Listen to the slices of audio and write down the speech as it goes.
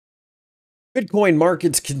Bitcoin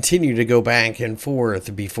markets continue to go back and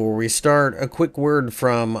forth. Before we start, a quick word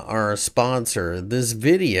from our sponsor. This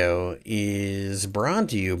video is brought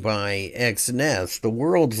to you by XNest, the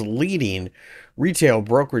world's leading retail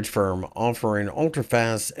brokerage firm offering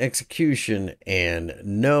ultra-fast execution and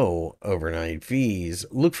no overnight fees.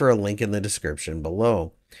 Look for a link in the description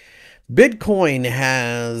below. Bitcoin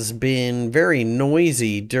has been very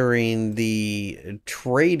noisy during the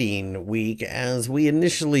trading week as we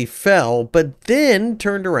initially fell, but then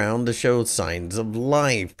turned around to show signs of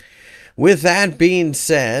life. With that being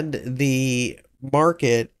said, the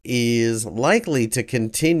market is likely to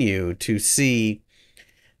continue to see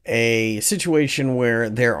a situation where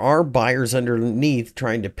there are buyers underneath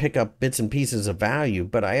trying to pick up bits and pieces of value,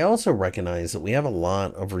 but I also recognize that we have a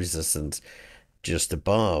lot of resistance just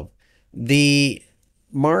above. The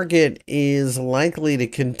market is likely to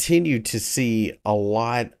continue to see a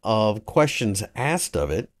lot of questions asked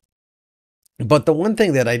of it. But the one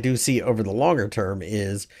thing that I do see over the longer term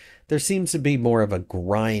is there seems to be more of a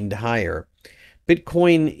grind higher.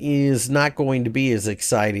 Bitcoin is not going to be as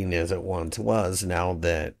exciting as it once was now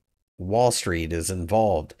that Wall Street is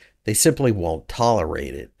involved. They simply won't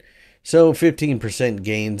tolerate it. So 15%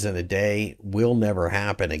 gains in a day will never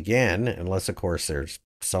happen again, unless, of course, there's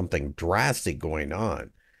something drastic going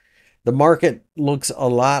on. The market looks a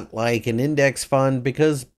lot like an index fund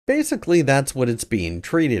because basically that's what it's being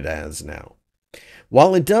treated as now.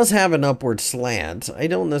 While it does have an upward slant, I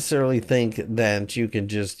don't necessarily think that you can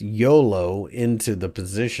just YOLO into the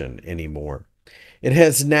position anymore. It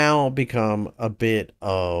has now become a bit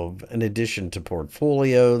of an addition to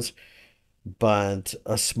portfolios, but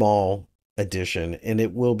a small addition, and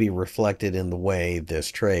it will be reflected in the way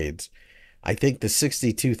this trades. I think the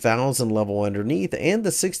 62,000 level underneath and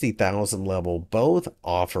the 60,000 level both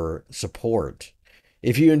offer support.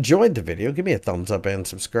 If you enjoyed the video, give me a thumbs up and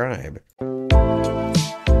subscribe.